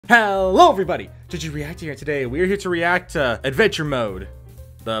Hello everybody! GG Reacting here today. We are here to react to Adventure Mode,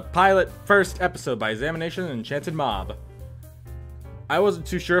 the pilot first episode by ZAMinations and EnchantedMob. I wasn't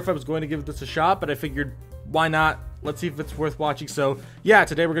too sure if I was going to give this a shot, but I figured, why not? Let's see if it's worth watching. So yeah,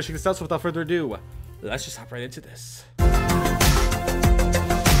 today we're gonna check this out, so without further ado, let's just hop right into this.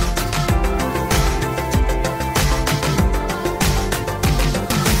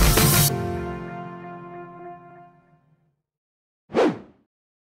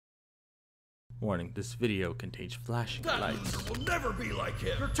 Warning, this video contains flashing lights. Will never be like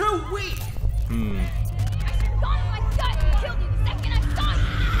him. You're too weak! I should've gone with my gut and killed you the second I saw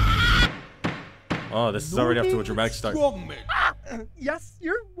you! Oh, this is already off to a dramatic start. Yes,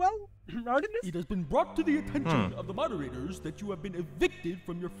 you're well-roundedness. It has been brought to the attention of the moderators that you have been evicted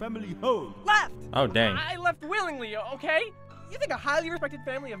from your family home. Left! Oh, dang. I left willingly, okay? You think a highly respected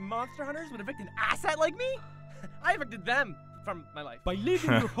family of monster hunters would evict an asset like me? I evicted them from my life. By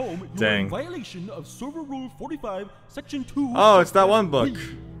leaving your home, you are Dang. in violation of Server Rule 45, Section 2. Oh, it's that one book.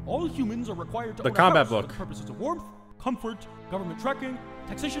 All humans are required to The own a combat house book. for the purposes of warmth, comfort, government tracking,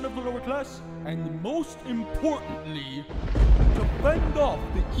 taxation of the lower class, and most importantly, to fend off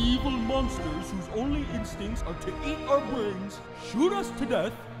the evil monsters whose only instincts are to eat our brains, shoot us to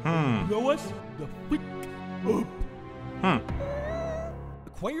death, and blow us the frick up.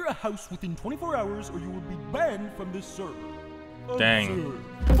 Acquire a house within 24 hours or you will be banned from this server. Dang. Absurd.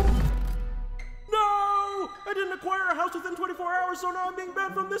 No! I didn't acquire a house within 24 hours, so now I'm being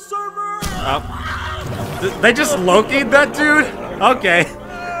banned from this server! They just Loki'd that dude? Okay.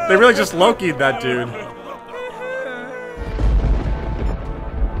 They really just Loki'd that dude.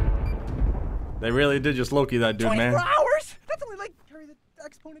 They really did just Loki that dude, 24 man. hours? That's only like, carry the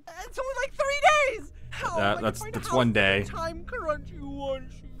exponent. It's only like 3 days! How? That's one day. Time crunch you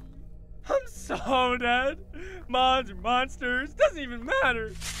want you. I'm so dead. Mods or monsters, doesn't even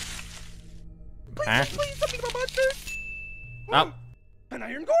matter. Huh? Please, something about monsters. Oh. An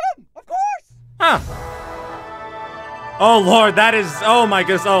iron golem, of course. Huh. Oh lord, that is. Oh my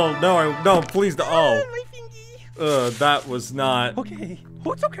goodness. Oh no, please. Oh. My fingy. That was not. Okay.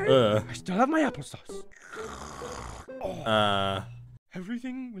 Oh, it's okay. I still have my applesauce.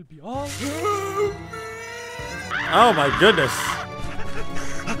 Everything will be all. Oh my goodness.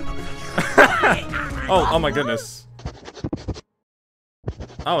 Oh my goodness.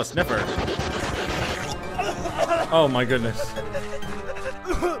 Oh, a sniffer. Oh my goodness.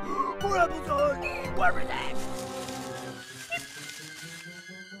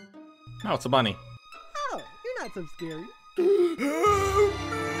 Oh, it's a bunny. Oh, you're not so scary.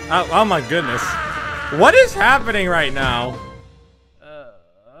 Oh my goodness. What is happening right now?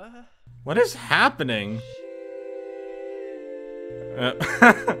 What is happening? I'm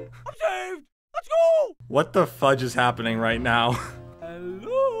saved! Let's go! What the fudge is happening right now?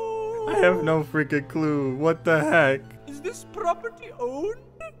 Hello? I have no freaking clue. What the heck? Is this property owned?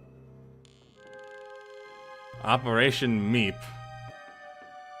 Operation Meep.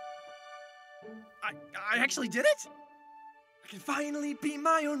 I actually did it? I can finally be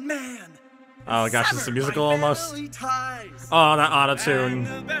my own man. Oh gosh, it's a musical almost. Ties. Oh, that auto-tune. And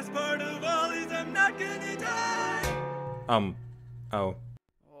the best part of all is I'm not gonna die. Oh. Oh,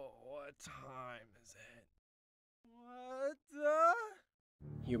 what time is it? What the?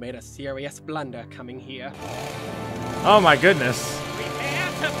 You made a serious blunder coming here. Oh my goodness. Prepare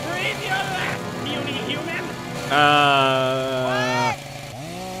to breathe your last, puny human. I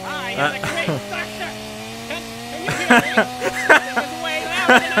am the great doctor. Can you hear me? It was way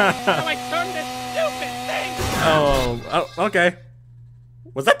loud enough, so I turned this stupid thing. Oh, okay.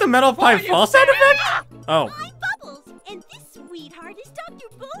 Was that the metal pipe fall sound effect? Oh. I'm Bubbles, and this sweetheart is Dr.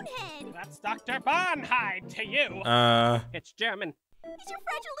 Bonehead. That's Dr. Bonhide to you. It's German. Is your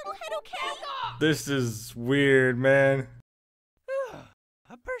fragile little head okay? This is weird, man.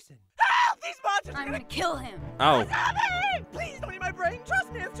 A person. Help! These monsters I'm gonna kill him. Oh. Stop it! Please don't eat my brain.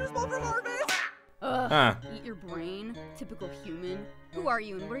 Trust me, it's too small for larvae. Ugh, eat your brain? Typical human. Who are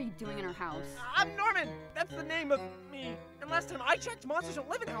you and what are you doing in our house? I'm Norman. That's the name of me. And last time I checked, monsters don't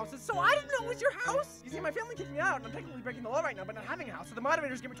live in houses, so I didn't know it was your house. You see, my family kicked me out, and I'm technically breaking the law right now, but not having a house. So the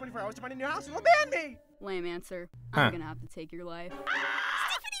moderators give me 24 hours to find a new house, and they'll ban me. Lame answer. I'm gonna have to take your life.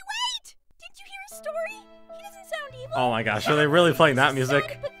 Stephanie, wait! Didn't you hear his story? He doesn't sound evil. Oh my gosh, are they really playing that music?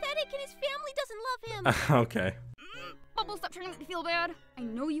 He's pathetic and his family doesn't love him. Okay. Bubbles, stop trying to make me feel bad. I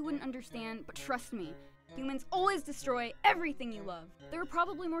know you wouldn't understand, but trust me. Humans always destroy everything you love. There are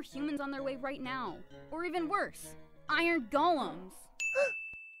probably more humans on their way right now. Or even worse, iron golems.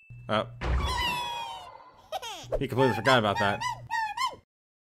 He completely forgot about that.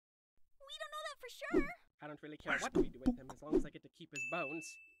 We don't know that for sure. I don't really care what we do with him as long as I get to keep his bones.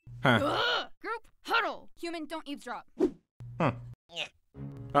 Huh. Ugh! Group huddle. Human, don't eavesdrop. Huh.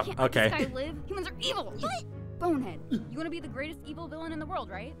 Oh, Can't okay. let this guy live. Humans are evil. What? Bonehead, you want to be the greatest evil villain in the world,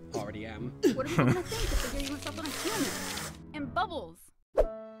 right? Already am. What are people gonna think if they hear you insult on a human? And Bubbles.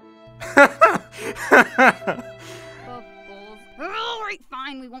 Bubbles. Alright,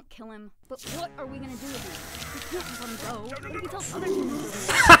 fine, we won't kill him. But what are we gonna do with him? We can't just let him go. What if he tells other humans?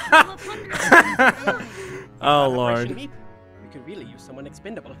 Oh, Operation Lord. Meep. We could really use someone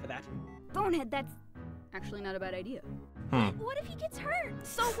expendable for that. Bonehead, that's actually not a bad idea. What if he gets hurt?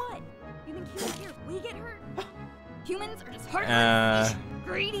 So what? You think humans here, we get hurt? Humans are just heartless,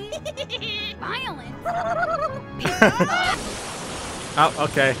 greedy, violent. Oh,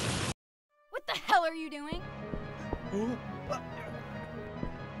 okay. What the hell are you doing?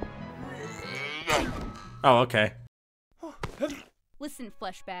 Oh, okay. Listen,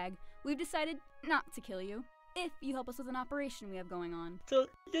 Fleshbag, we've decided not to kill you if you help us with an operation we have going on. So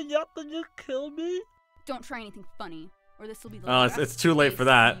you're not gonna kill me? Don't try anything funny, or this will be the Oh, last it's too late for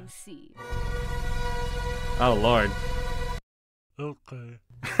that. face you see. Oh, Lord. Okay.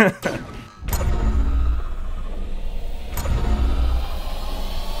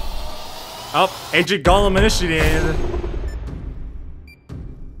 Oh, Agent Gollum initiated.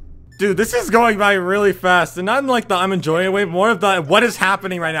 Dude, this is going by really fast, and not in like the I'm enjoying it way, but more of the what is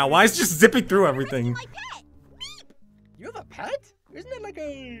happening right now. Why is it just zipping through everything? You have a pet? Isn't it like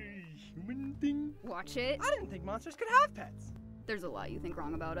a human thing? Watch it. I didn't think monsters could have pets. There's a lot you think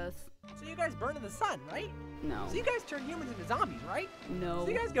wrong about us. So you guys burn in the sun, right? No. So you guys turn humans into zombies, right? No.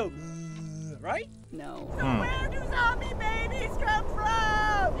 So you guys go, right? No. So where do zombie babies come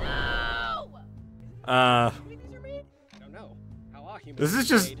from? No! Babies are made? I don't know. How are humans This is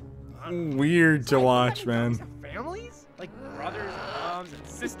just made? weird to watch, man. Families? Like brothers and moms and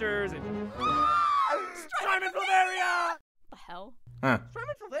sisters and... Strymon Filvaria! The hell? Huh.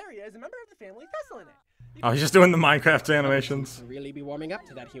 Strymon Filvaria is a member of the family Thessalonid. Oh, he's just doing the Minecraft animations. Really be warming up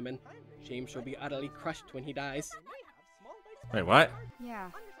to that human. Shame she'll be utterly crushed when he dies. Wait, what?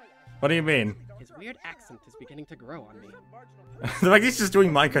 Yeah. What do you mean? His weird accent is beginning to grow on me. Like he's just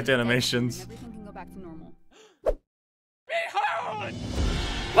doing Minecraft animations. Everything can go back to normal.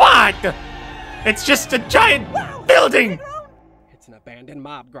 What? It's just a giant building! It's an abandoned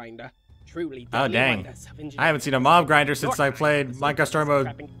mob grinder. Truly Oh, deadly dang. wonders of engineering. I haven't seen a mob grinder since I played Minecraft Story Mode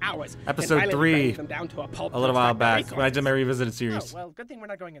Scrapping hours and episode violently 3 burning them down to a pulp a little to while extract back their when I did my resources. revisited Oh, series. well, good thing we're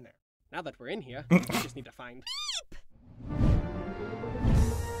not going in there. Now that we're in here, we just need to find.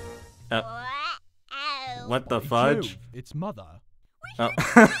 What the Hey, fudge? Jove, it's Mother. Oh.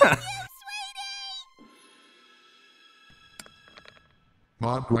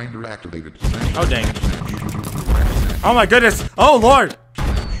 Mob grinder activated. Oh, dang. Oh my goodness! Oh Lord!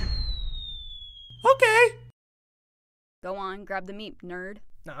 Okay. Go on, grab the meat, nerd.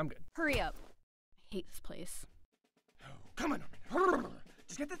 No, I'm good. Hurry up. I hate this place. Come on, Norman.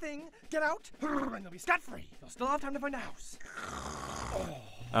 Just get the thing, get out, and they'll be scot-free. They'll still have time to find a house.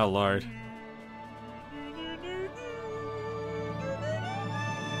 Oh Lord.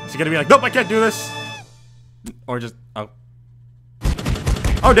 Is he gonna be like, nope, I can't do this? Or just, oh.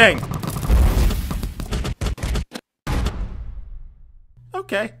 Oh dang!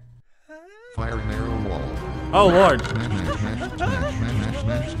 Okay. Fire narrow wall. Oh Lord. Smash, smash, smash, smash,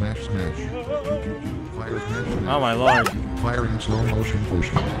 smash, smash, smash. Fire, smash, smash. Oh my Lord. Fire in slow motion push.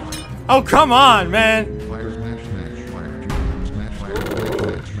 Oh come on, man! Fire, smash, smash. Fire, smash, fire,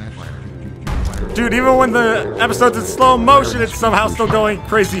 smash, smash, fire. Dude, even when the episode's in slow motion, it's somehow still going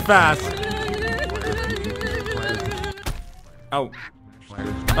crazy fast. Oh. Fire,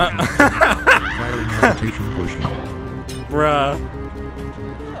 fire in rotation push. Bruh.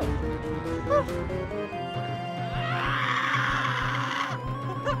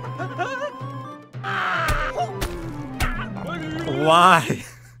 Why?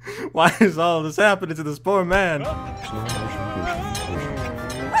 Why is all this happening to this poor man? Slow motion push.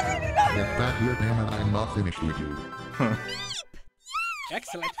 Get back here, damn it, I'm not finished with you.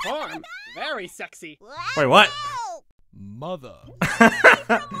 Excellent form. Very sexy. Wait, what? Mother.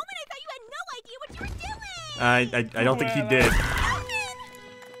 I don't think he did.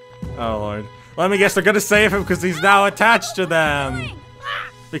 Oh Lord. Let me guess, they're gonna save him because he's now attached to them.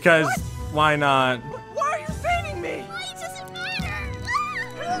 Because why not? Why are you saving me?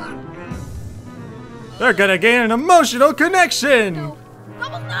 They're gonna gain an emotional connection. No.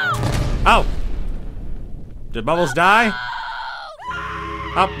 Bubbles, no! Oh. Did Bubbles die?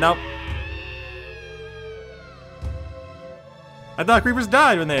 Oh, nope. I thought creepers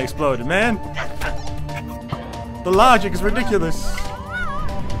died when they exploded, man. The logic is ridiculous.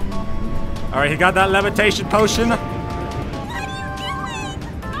 Alright, he got that levitation potion.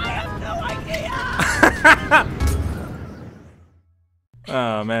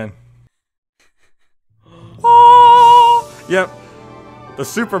 Oh, man. Oh! Yep. The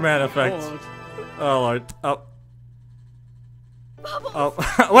Superman effect. Oh, Lord. Oh.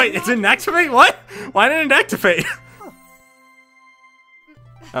 Oh. Wait, it didn't activate? What? Why didn't it activate?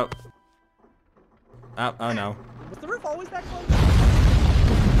 Oh. Oh, oh no. Was the roof always that close?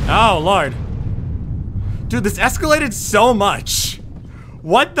 Oh, Lord. Dude, this escalated so much.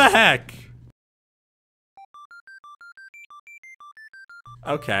 What the heck?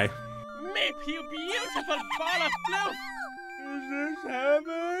 Okay. Make you beautiful ball of fluff! Is this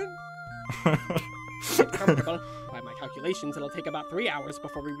heaven? Get comfortable. By my calculations, it'll take about 3 hours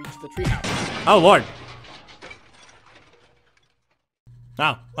before we reach the treehouse. Oh, Lord.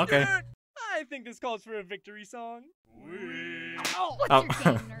 Oh, okay. I think this calls for a victory song. Oh, what's Oh.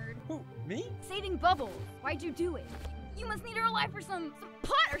 your game, nerd? Who, me? Saving Bubbles. Why'd you do it? You must need her alive for some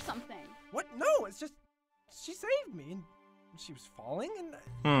pot or something. What? No, it's just she saved me and she was falling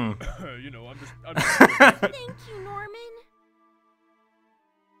and You know, I'm just Thank you, Norman.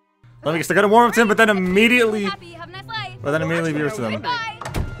 Let me guess, I gotta warm up to him, but then immediately... Happy, have a nice life. But then immediately veers to them. Goodbye.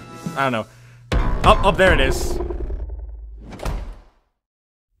 I don't know. Oh, oh, there it is.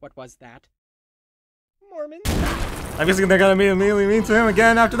 What was that? Mormon. I'm guessing they're gonna be immediately mean to him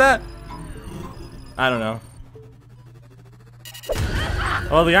again after that. I don't know.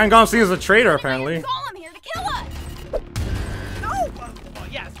 Well, the Iron Golem sees a traitor, apparently. Golem here to kill us. No! Well,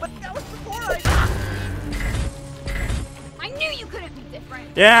 yes, but that was before I knew you couldn't be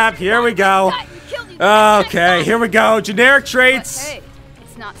different. Yep, here we go. Okay, here we go. Generic traits. But hey,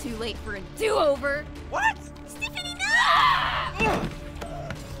 it's not too late for a do-over. What? Stephanie, no!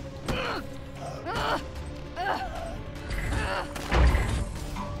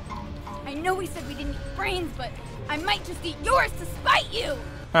 I know we said we didn't eat brains, but I might just eat yours to spite you.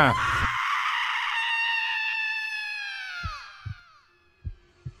 Huh.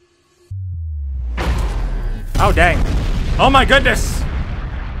 Oh, dang. Oh, my goodness.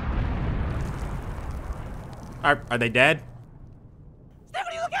 Are they dead?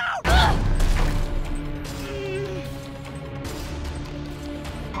 Stephanie, look out!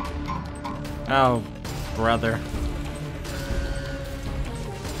 Oh, brother.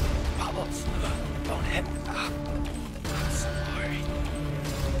 Bubbles, don't hit me. I'm sorry.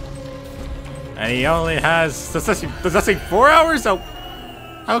 And he only has, does that say 4 hours? Oh,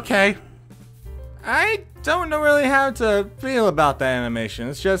 okay. I don't know really how to feel about that animation.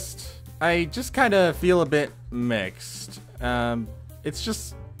 It's just, I just kind of feel a bit mixed. It's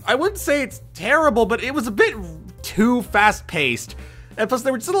just, I wouldn't say it's terrible, but it was a bit too fast-paced. And plus,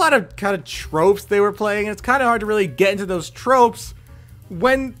 there were just a lot of kind of tropes they were playing, and it's kind of hard to really get into those tropes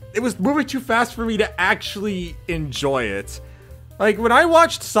when it was moving too fast for me to actually enjoy it. Like, when I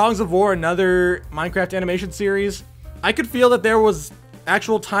watched Songs of War, another Minecraft animation series, I could feel that there was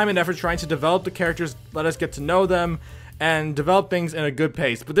actual time and effort trying to develop the characters, let us get to know them, and develop things in a good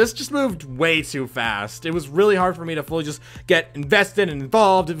pace. But this just moved way too fast. It was really hard for me to fully just get invested and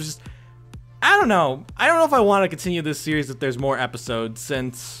involved. It was just, I don't know. I don't know if I want to continue this series if there's more episodes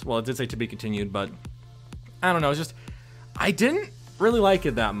since, well, it did say to be continued, but I don't know. It's just, I didn't really like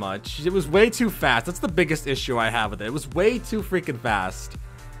it that much. It was way too fast. That's the biggest issue I have with it. It was way too freaking fast.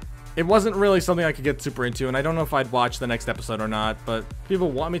 It wasn't really something I could get super into, and I don't know if I'd watch the next episode or not, but if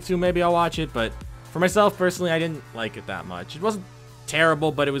people want me to, maybe I'll watch it, but for myself, personally, I didn't like it that much. It wasn't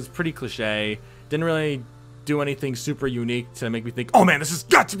terrible, but it was pretty cliche. Didn't really do anything super unique to make me think, oh man, this has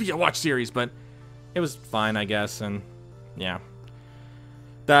got to be a watch series, but it was fine, I guess, and yeah.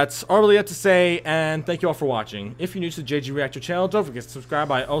 That's all really have to say, and thank you all for watching. If you're new to the JG Reactor channel, don't forget to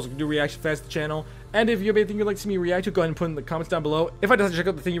subscribe. I also do reaction fans to the channel. And if you have anything you'd like to see me react to, go ahead and put it in the comments down below. If I decide to check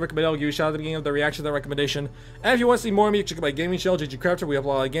out the thing you recommend, I'll give you a shout out at the beginning of the reaction to that recommendation. And if you want to see more of me, check out my gaming channel, JG Crafter. We have a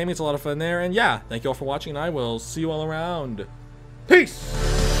lot of gaming, it's a lot of fun there. And yeah, thank you all for watching, and I will see you all around. Peace!